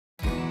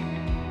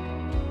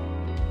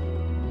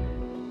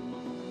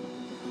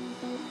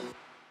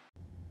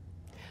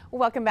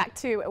Welcome back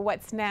to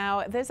What's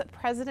Now. This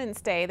President's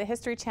Day, the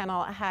History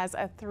Channel has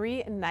a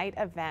 3-night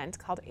event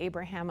called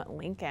Abraham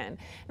Lincoln. And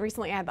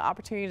recently I had the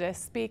opportunity to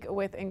speak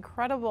with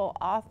incredible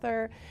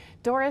author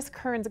Doris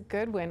Kearns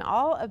Goodwin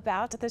all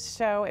about this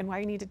show and why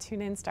you need to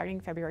tune in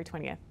starting February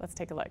 20th. Let's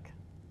take a look.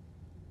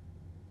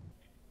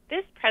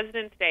 This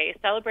President's Day,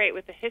 celebrate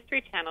with the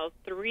History Channel's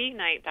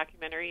 3-night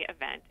documentary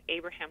event,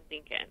 Abraham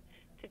Lincoln.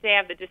 Today I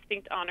have the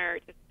distinct honor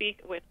to speak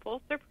with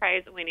Pulitzer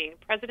Prize-winning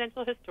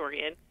presidential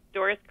historian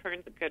Doris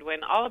Kearns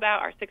Goodwin, all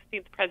about our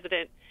 16th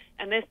president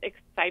and this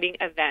exciting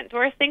event.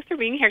 Doris, thanks for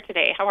being here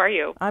today. How are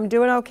you? I'm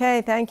doing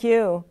okay, thank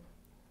you.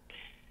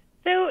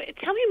 So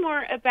tell me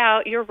more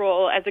about your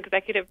role as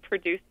executive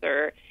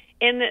producer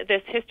in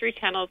this History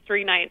Channel's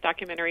 3-night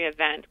documentary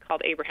event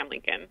called Abraham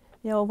Lincoln.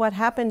 You know, what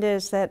happened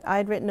is that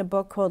I'd written a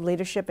book called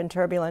Leadership in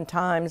Turbulent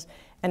Times,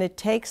 and it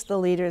takes the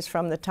leaders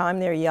from the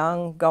time they're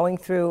young, going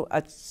through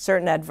a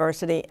certain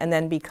adversity, and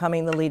then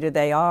becoming the leader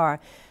they are.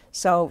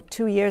 So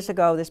 2 years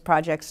ago, this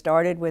project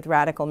started with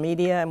Radical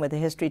Media and with the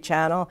History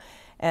Channel,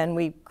 and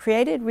we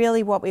created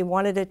really what we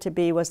wanted it to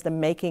be was the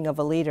making of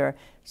a leader,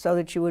 so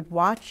that you would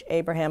watch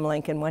Abraham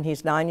Lincoln when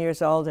he's 9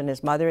 years old and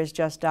his mother has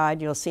just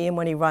died. You'll see him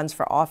when he runs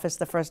for office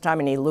the first time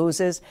and he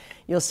loses.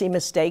 You'll see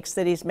mistakes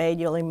that he's made.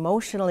 You'll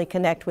emotionally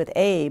connect with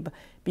Abe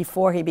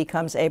before he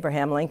becomes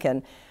Abraham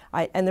Lincoln.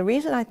 And the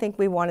reason I think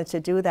we wanted to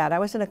do that, I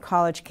was in a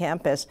college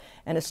campus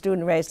and a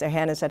student raised their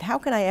hand and said, how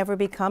can I ever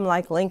become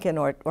like Lincoln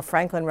or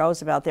Franklin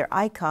Roosevelt? They're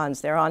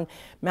icons. They're on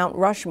Mount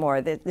Rushmore.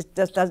 It's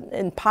just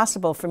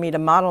impossible for me to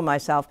model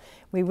myself.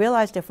 We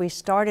realized if we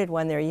started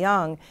when they're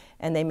young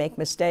and they make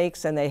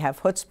mistakes and they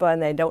have chutzpah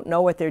and they don't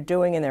know what they're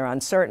doing and they're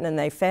uncertain and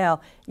they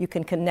fail, you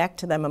can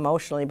connect to them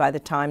emotionally by the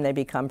time they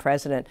become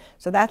president.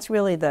 So that's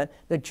really the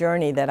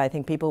journey that I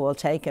think people will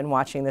take in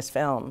watching this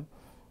film.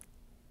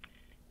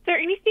 Is there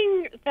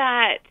anything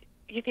that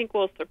you think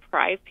will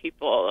surprise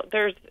people?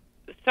 There's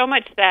so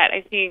much that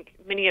I think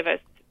many of us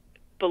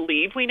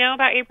believe we know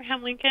about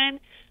Abraham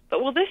Lincoln,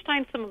 but will this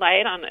shine some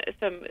light on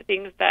some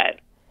things that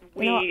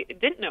we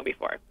didn't know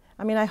before?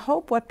 I mean, I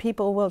hope what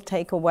people will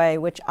take away,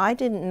 which I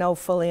didn't know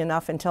fully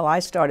enough until I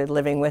started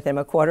living with him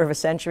a quarter of a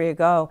century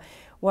ago,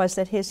 was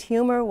that his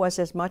humor was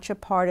as much a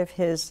part of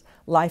his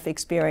life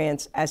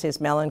experience as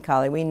his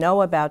melancholy. We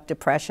know about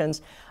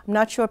depressions. I'm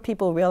not sure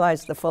people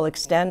realize the full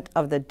extent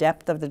of the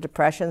depth of the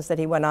depressions that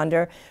he went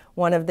under.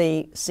 One of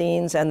the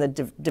scenes and the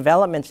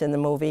developments in the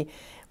movie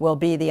will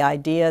be the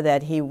idea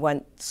that he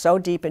went so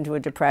deep into a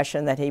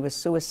depression that he was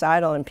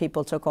suicidal and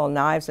people took all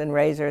knives and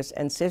razors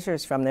and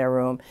scissors from their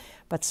room.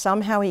 But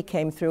somehow he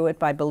came through it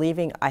by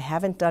believing, I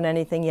haven't done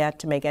anything yet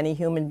to make any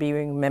human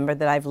being remember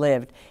that I've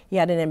lived. He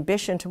had an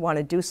ambition to want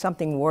to do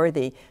something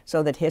worthy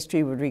so that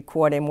history would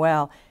record him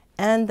well.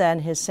 And then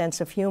his sense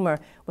of humor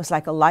was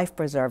like a life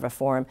preserver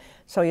for him.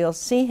 So you'll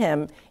see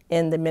him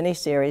in the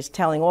miniseries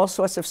telling all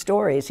sorts of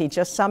stories. He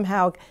just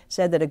somehow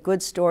said that a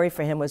good story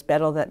for him was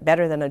better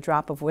than a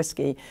drop of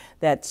whiskey,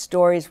 that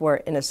stories were,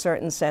 in a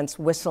certain sense,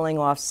 whistling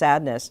off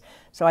sadness.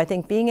 So I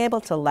think being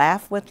able to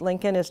laugh with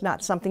Lincoln is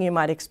not something you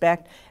might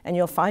expect, and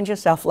you'll find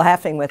yourself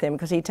laughing with him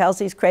because he tells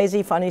these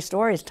crazy, funny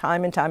stories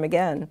time and time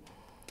again.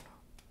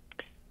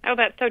 Oh,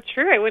 that's so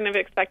true. I wouldn't have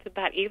expected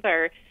that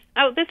either.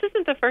 Oh, this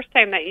isn't the first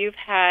time that you've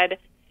had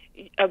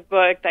a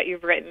book that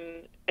you've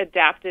written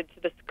adapted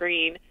to the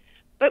screen.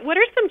 But what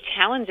are some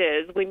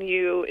challenges when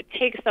you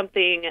take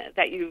something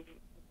that you've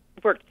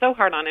worked so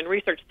hard on and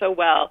researched so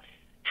well?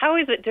 How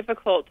is it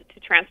difficult to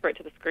transfer it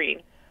to the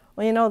screen?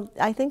 Well, you know,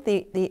 I think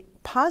the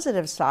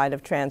positive side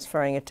of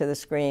transferring it to the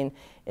screen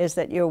is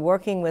that you're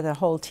working with a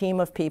whole team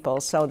of people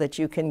so that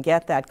you can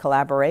get that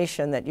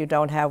collaboration that you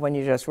don't have when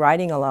you're just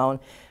writing alone.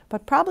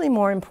 But probably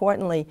more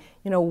importantly,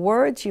 you know,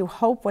 words you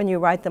hope when you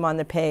write them on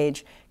the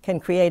page can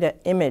create an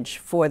image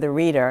for the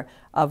reader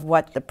of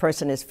what the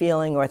person is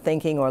feeling or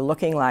thinking or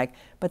looking like.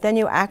 But then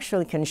you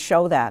actually can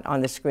show that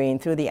on the screen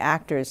through the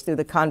actors, through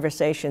the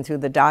conversation, through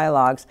the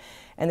dialogues.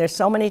 And there's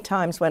so many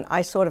times when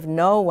I sort of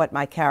know what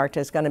my character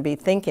is going to be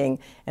thinking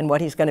and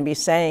what he's going to be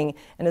saying.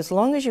 And as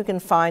long as you can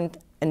find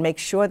and make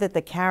sure that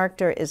the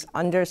character is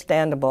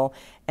understandable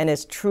and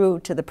is true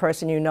to the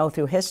person you know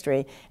through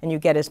history, and you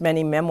get as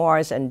many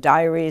memoirs and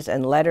diaries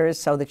and letters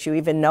so that you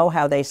even know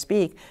how they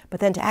speak,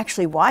 but then to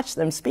actually watch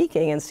them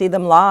speaking and see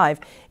them live,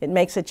 it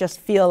makes it just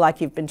feel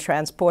like you've been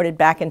transported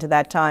back into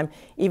that time,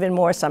 even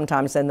more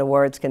sometimes than the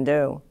words can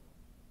do.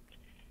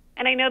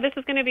 And I know this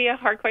is going to be a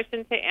hard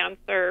question to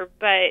answer,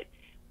 but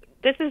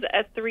this is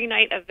a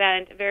 3-night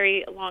event, a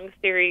very long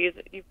series.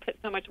 You've put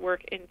so much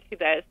work into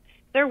this.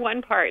 Is there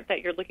one part that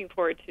you're looking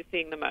forward to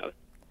seeing the most?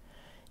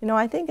 You know,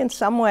 I think in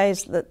some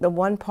ways the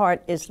one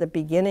part is the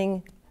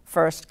beginning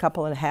first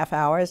couple and a half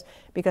hours,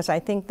 because I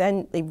think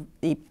then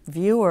the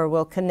viewer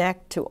will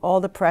connect to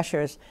all the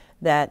pressures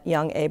that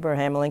young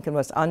Abraham Lincoln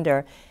was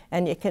under,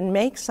 and it can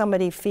make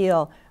somebody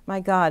feel, my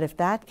God, if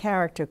that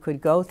character could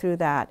go through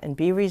that and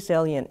be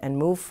resilient and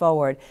move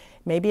forward,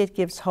 maybe it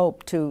gives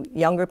hope to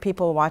younger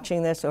people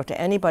watching this or to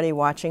anybody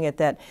watching it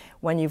that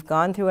when you've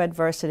gone through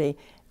adversity,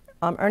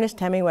 Ernest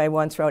Hemingway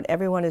once wrote,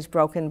 "Everyone is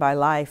broken by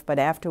life, but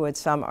afterwards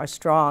some are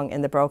strong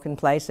in the broken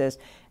places."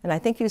 And I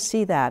think you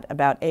see that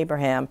about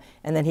Abraham,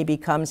 and then he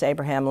becomes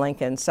Abraham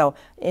Lincoln. So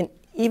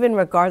even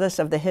regardless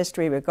of the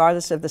history,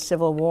 regardless of the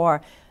Civil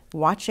War,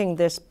 watching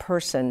this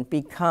person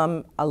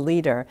become a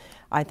leader,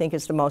 I think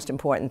is the most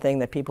important thing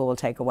that people will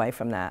take away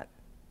from that.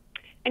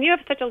 And you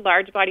have such a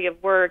large body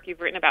of work. You've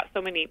written about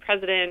so many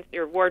presidents.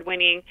 You're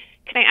award-winning.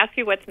 Can I ask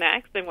you what's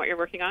next and what you're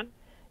working on?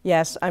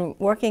 Yes, I'm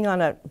working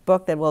on a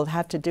book that will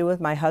have to do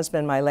with my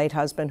husband, my late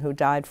husband, who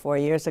died 4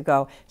 years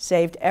ago,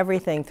 saved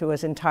everything through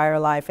his entire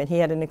life, and he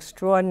had an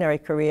extraordinary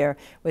career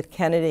with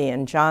Kennedy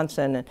and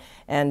Johnson,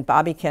 and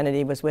Bobby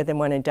Kennedy was with him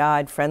when he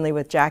died, friendly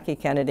with Jackie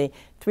Kennedy,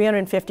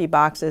 350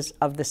 boxes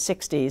of the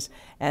 60s,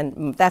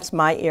 and that's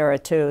my era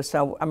too,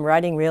 so I'm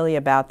writing really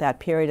about that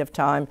period of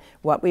time,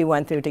 what we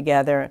went through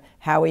together,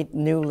 how we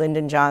knew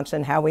Lyndon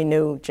Johnson, how we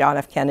knew John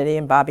F. Kennedy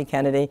and Bobby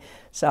Kennedy.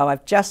 So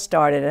I've just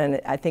started, and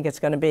I think it's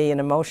going to be an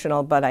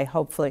emotional, but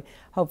hopefully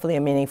a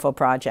meaningful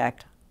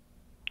project.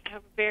 Oh,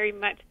 very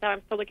much so.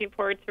 I'm so looking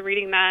forward to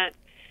reading that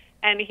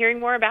and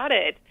hearing more about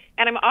it.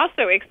 And I'm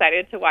also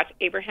excited to watch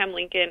Abraham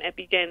Lincoln. It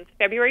begins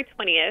February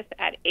 20th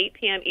at 8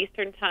 p.m.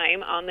 Eastern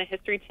Time on the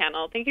History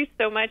Channel. Thank you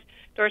so much,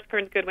 Doris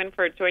Kearns Goodwin,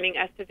 for joining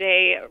us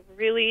today.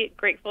 Really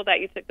grateful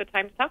that you took the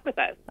time to talk with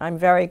us. I'm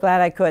very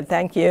glad I could.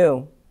 Thank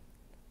you.